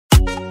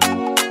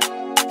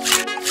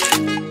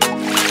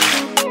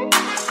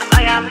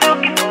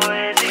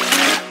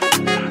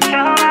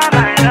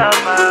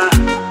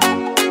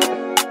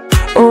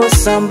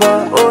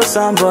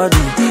somebody.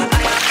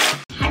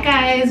 Hi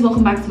guys,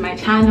 welcome back to my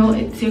channel.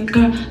 It's your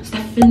girl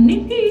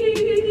Stephanie,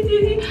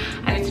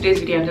 and in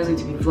today's video I'm just going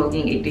to be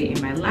vlogging a day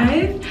in my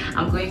life.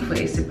 I'm going for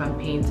a sip and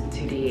paint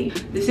today.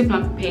 The sip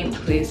and paint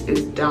place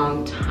is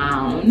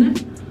downtown,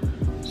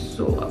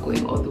 so I'm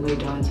going all the way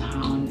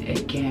downtown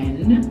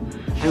again.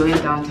 I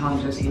went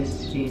downtown just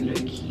yesterday,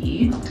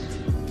 low-key,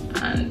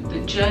 and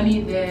the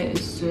journey there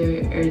is so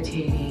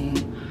irritating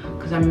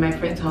because I'm in my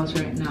friend's house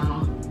right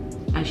now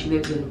and she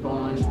lives in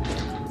Vaughan.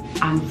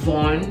 I'm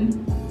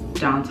Vaughan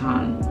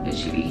downtown,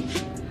 literally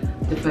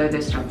the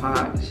furthest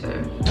apart, so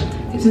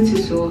isn't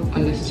it so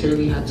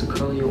unnecessarily hard to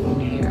curl your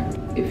own hair?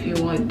 If you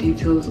want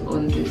details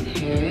on this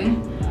hair,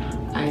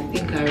 I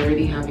think I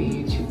already have a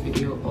YouTube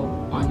video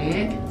up on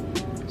it,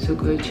 so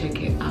go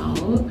check it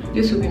out.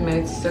 This will be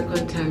my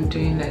second time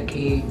doing like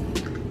a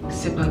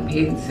sip and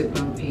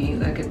paint,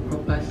 like a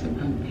proper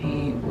sip and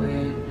paint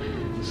where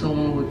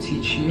someone will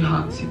teach you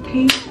how to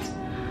paint,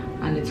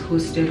 and it's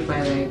hosted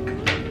by like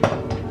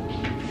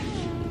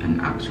an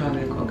actual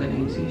like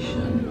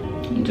organization.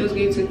 I'm just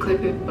going to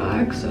clip it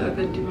back so I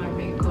can do my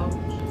makeup.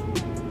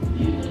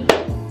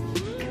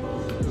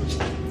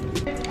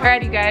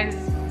 Alrighty guys,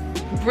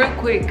 real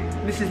quick,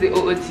 this is the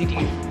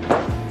OOTD.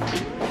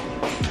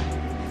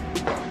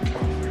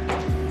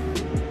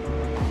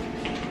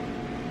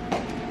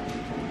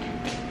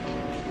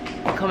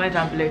 Comment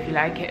down below if you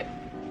like it.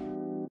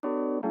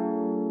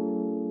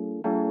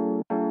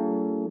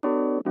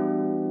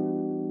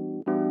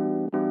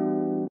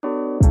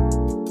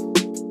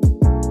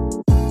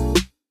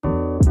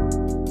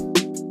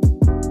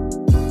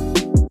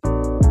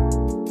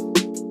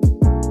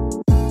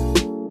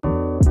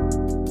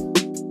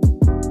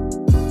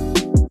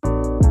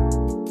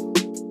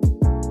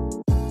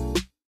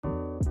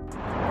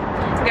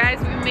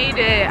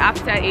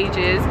 After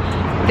ages,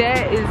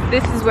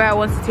 this is where I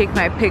want to take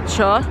my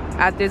picture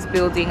at this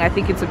building. I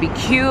think it will be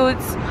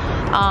cute.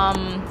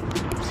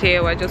 So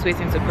yeah, we're just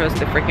waiting to cross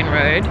the freaking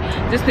road.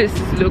 This place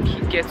is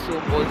low-key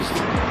ghetto, but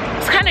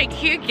it's kind of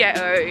cute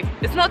ghetto.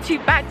 It's not too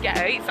bad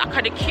ghetto, it's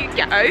kind of cute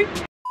ghetto.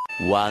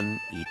 One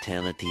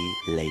eternity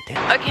later.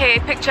 Okay,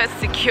 pictures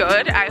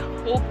secured. I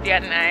hope they're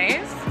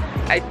nice.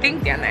 I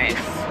think they're nice.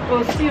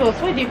 Oh, serious?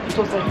 Why do you put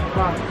us on the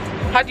front?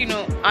 How do you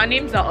know? Our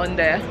names are on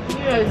there.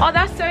 Yes. Oh,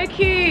 that's so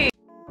cute.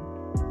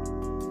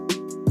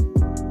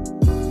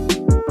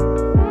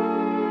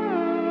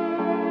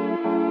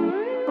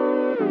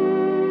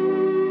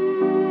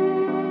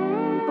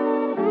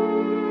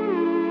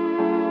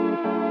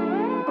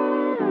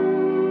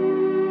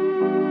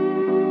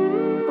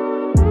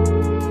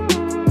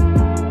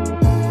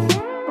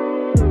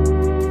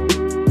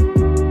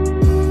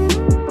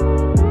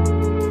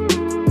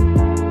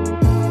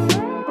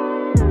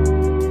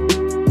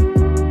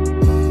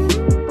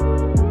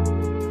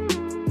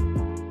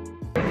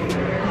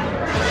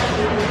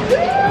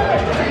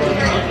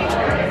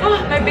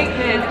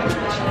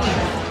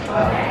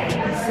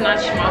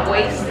 Snatch my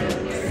waist,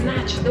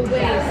 snatch the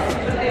waist.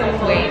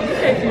 Wait,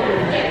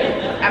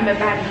 I'm a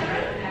baddie.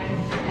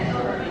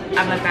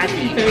 I'm a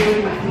baddie.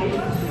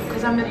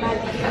 Because I'm a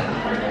baddie.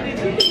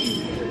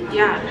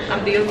 Yeah,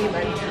 I'm the only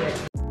baddie here.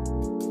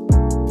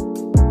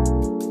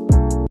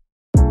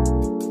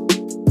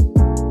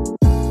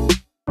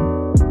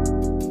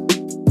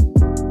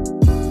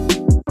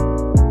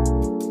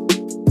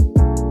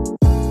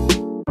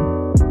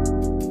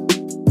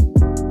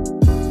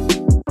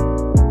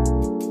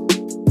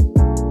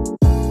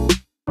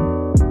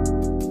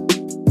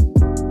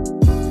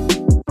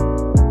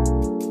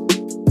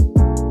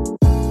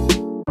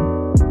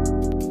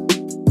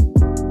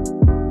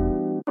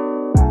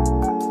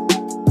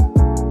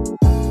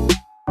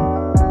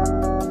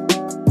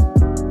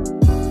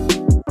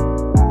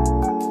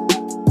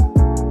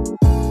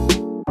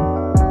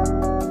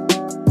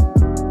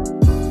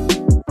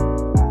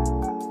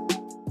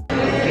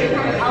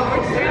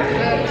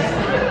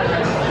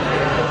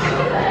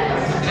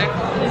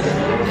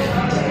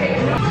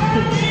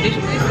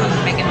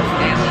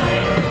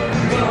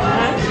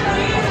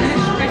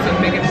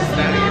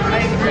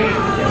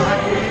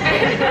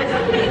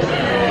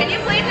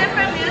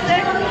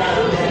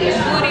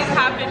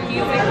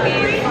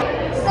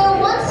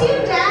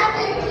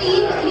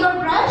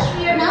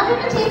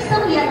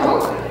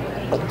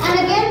 And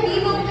again, we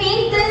will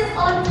paint this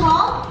on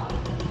top.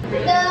 The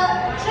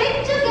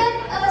trick to get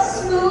a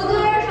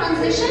smoother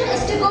transition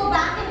is to go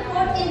back and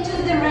forth into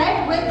the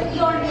red with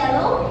your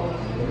yellow.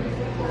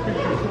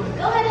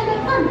 Go ahead and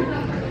have fun.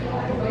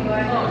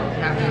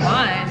 Have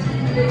fun?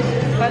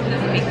 Fun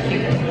doesn't make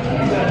cute.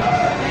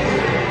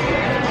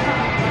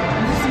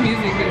 This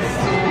music is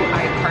so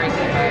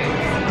iCarly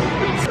vibes.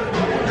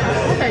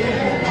 What are you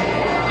doing?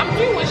 I'm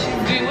doing what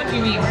she's doing. What do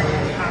you mean?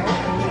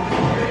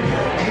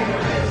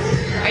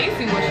 Are you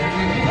seeing what she's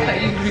doing? What are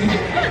you doing?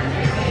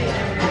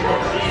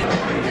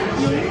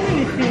 You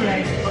really feel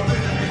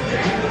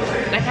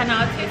like an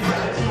artist?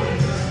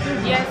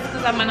 Yes,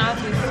 because I'm an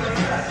artist.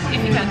 If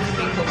you can do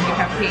makeup, you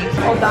can paint.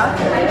 Oh, that?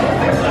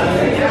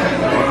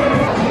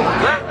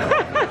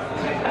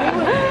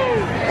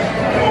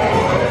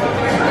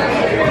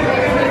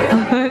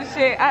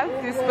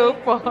 so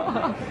far. The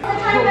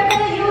time we're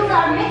going to use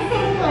our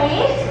mixing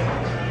plate.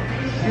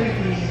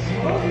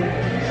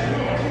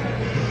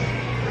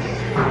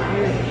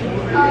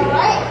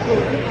 Alright.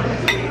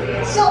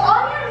 So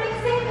on your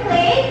mixing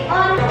plate,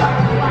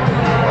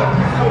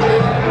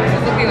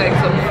 It's looking like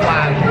some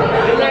flag.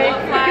 Like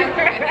flag.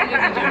 I think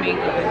it's in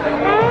Jamaica.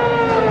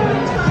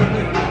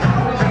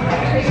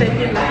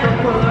 Taking a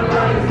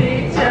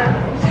picture.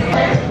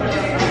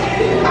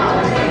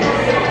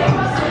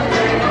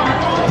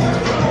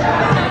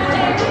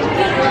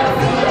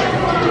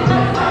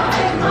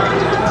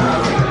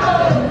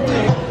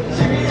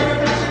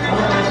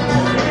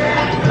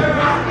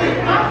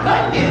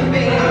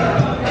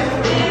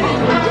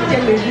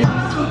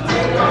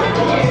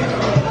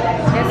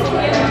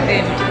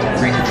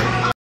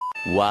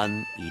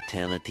 One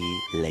eternity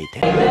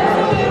later.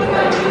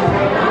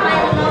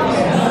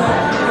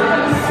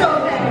 so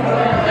good.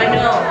 I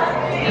know.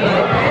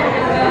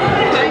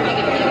 Can I make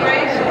it deep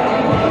rice?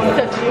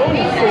 Because you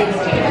only say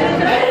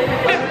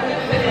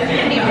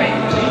Deep rice.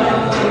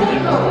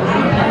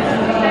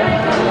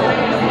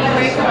 Deep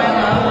rice, my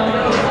love.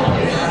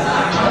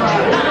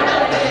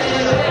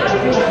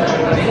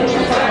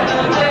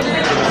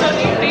 So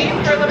do you eat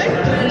for a living?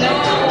 No.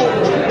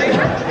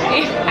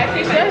 I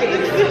think my face.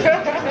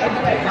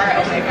 Part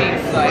of my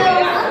face. So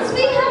once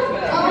we have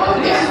all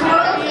these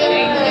royal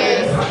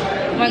ingredients,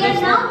 we are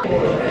now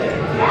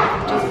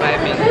Just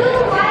 5 minutes.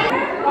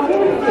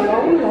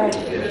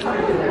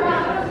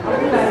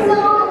 So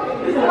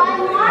by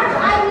March,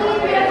 I mean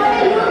we're going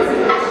to use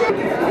passion.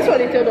 That's what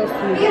they told us to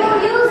We will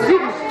use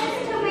passion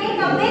to make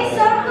a big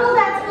circle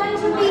that's going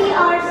to be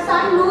our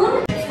sun moon.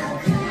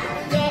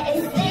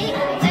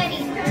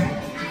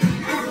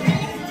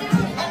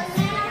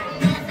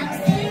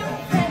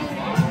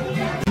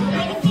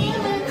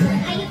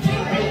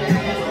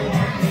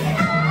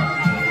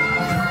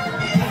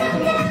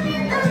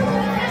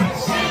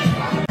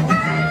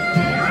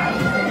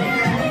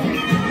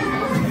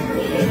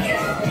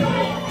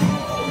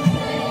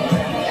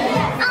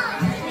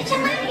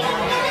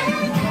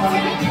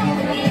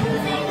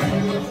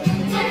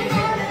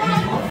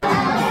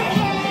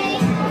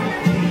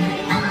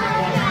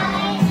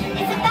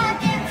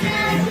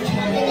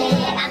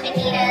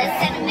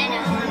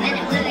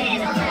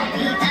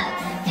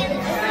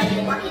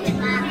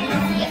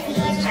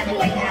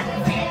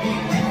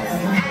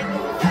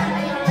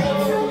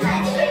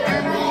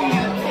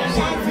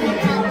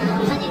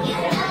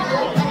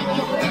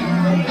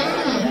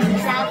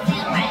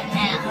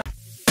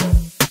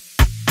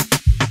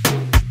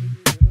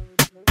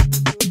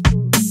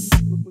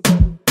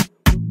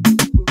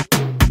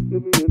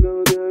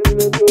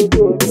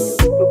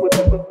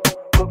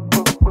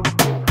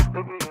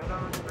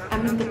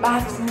 I'm in the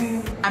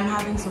bathroom. I'm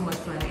having so much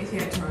fun. If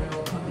you're in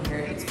Toronto, come here.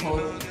 It's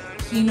called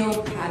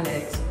Kino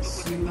Palette.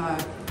 Super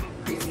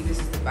crazy. This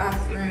is the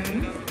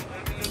bathroom.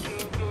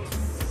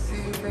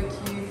 Super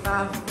cute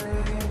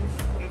bathroom.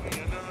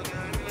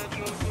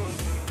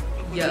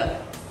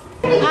 Yeah.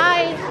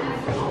 Hi.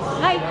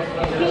 Hi.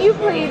 Can you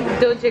play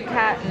Doja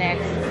Cat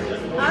next?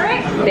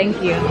 Alright.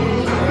 Thank you.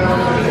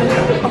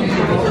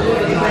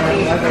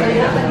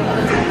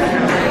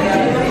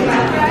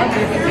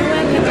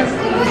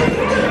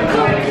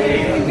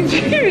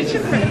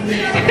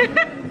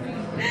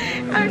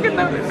 I'm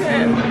gonna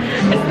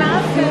It's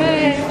not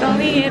fair, it's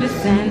only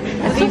innocent.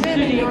 If you've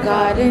been in your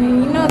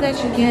garden, you know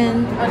that you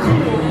can.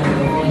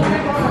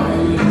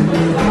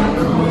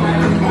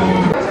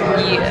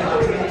 Yeah.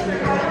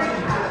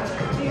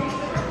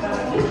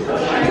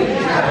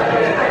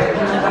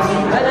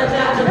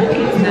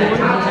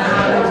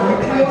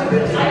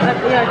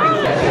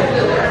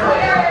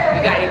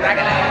 You got it, I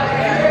got it.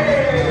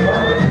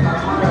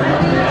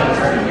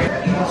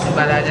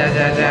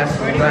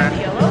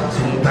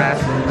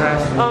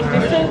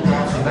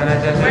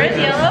 Where's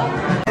yellow?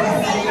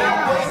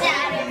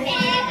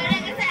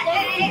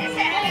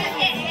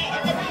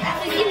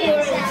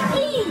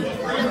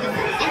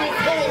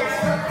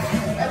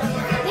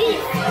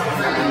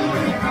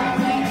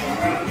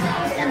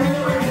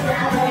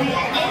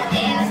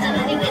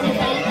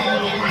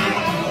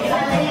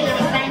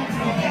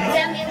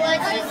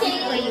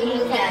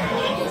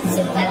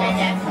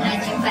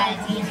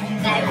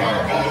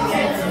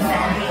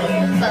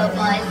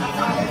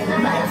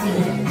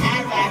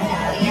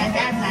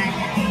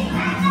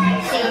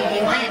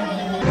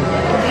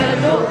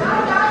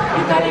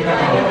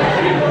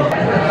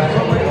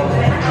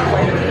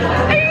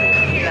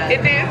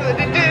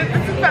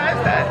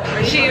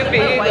 She a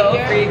big old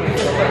freak.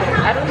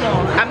 I don't know.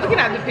 I'm looking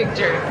at the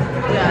picture.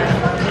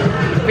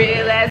 Yeah.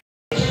 Real ass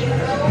bitch.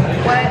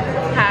 What?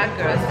 Hot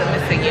girl, so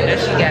missing. You know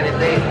she got it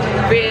lit.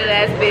 Real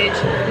ass bitch.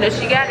 No,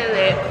 she got it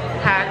lit.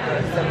 Hot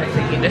girl, so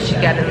missing. You know she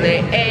got it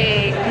lit.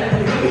 Ayy.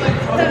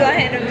 Look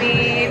ahead of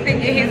me.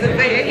 Thinking he's a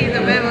player. He's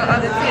a member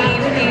of the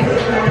team.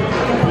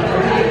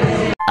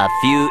 A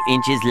few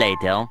inches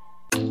later.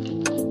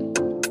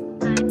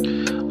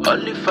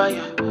 Only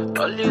fire,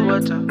 only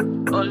water,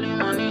 only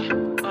money,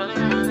 only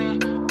money,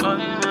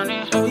 only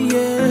money. Oh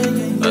yeah, yeah,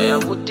 yeah. Oh yeah,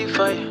 put the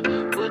fire,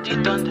 put the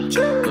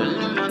thunder.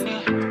 Only money,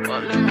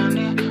 only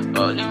money,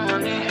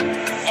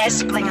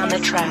 S playing on the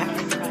track.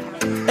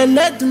 And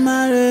let the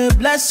man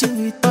bless you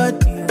with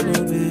body, you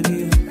know,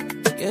 baby.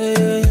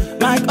 Yeah,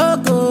 my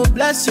Coco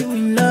bless you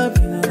in love,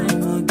 you know,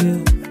 my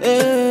girl.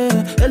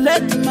 Yeah, and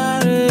let the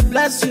man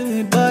bless you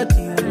with body,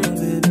 you know,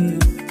 baby.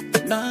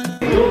 Nah, nah.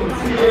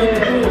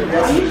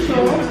 Are you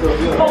sure?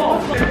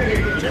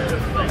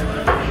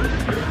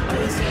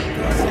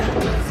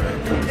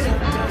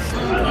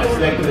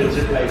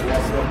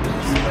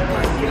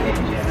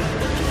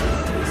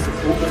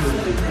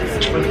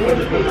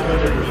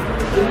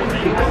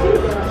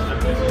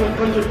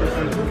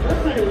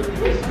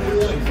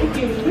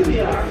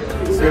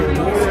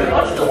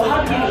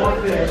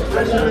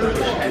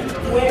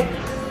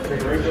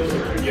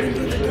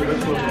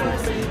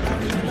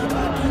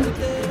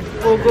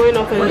 Oh, going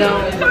up and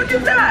down. Look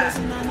at that.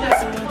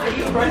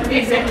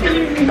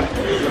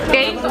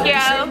 Thank you.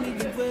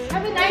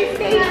 Have a nice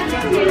day.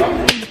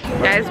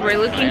 Guys, we're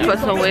looking for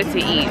somewhere to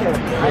eat.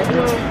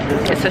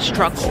 It's a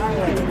struggle.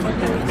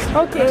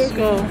 Okay, let's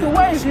go. So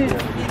where is it?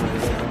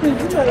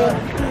 Okay.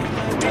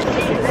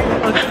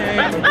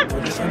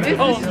 This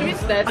is street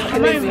that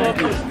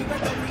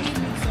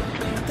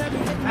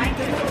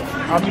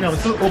I mean, I'm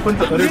still open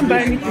to other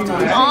things.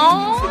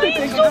 oh,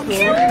 it's so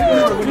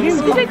cute. He's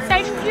like,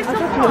 thank you so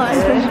much.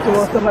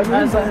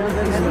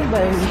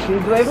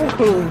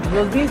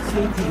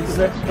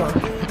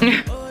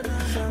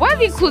 Why are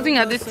they closing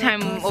at this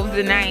time of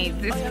the night?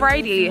 It's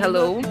Friday.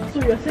 Hello. So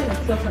you're saying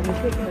stuff and you're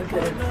taking us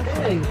there.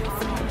 Hey,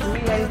 we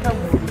are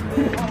coming.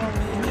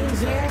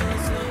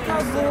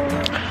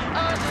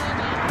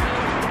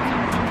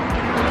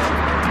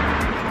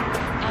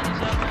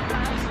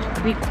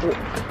 We cook.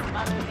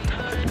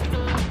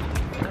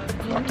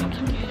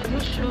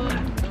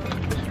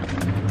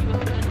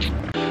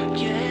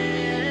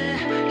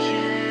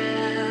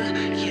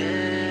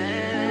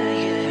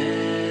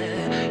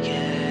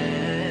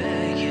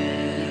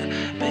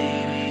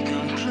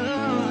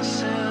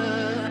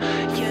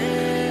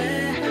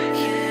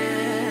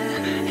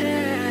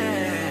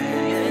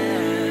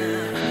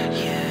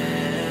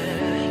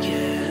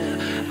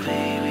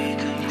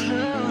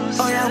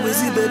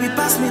 Baby,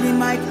 pass me the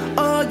mic.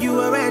 Oh, you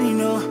already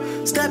know.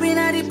 Stepping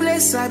at the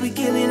place, I be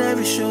killing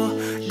every show.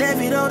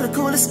 David, oh, the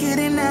coolest kid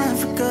in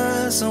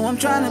Africa. So I'm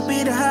trying to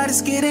be the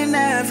hottest kid in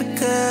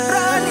Africa.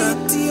 Roll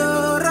it,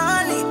 yo,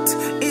 roll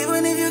it.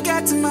 Even if you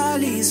got to my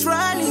list, roll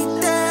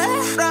it there.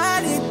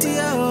 Roll it,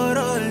 yo,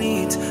 roll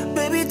it.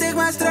 Baby, take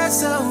my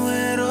stress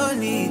away,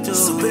 roll it. Oh.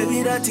 So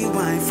baby, that you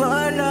might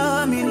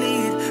follow me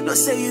lead. No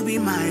say you be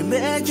my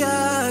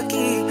major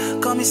key.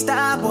 Call me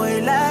star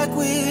boy like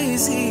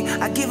Weezy.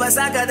 I give a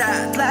saga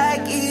that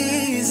like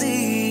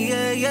easy.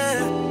 Yeah,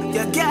 yeah.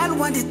 Your girl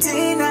want the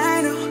thing,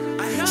 I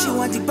know. She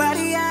want the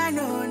body, I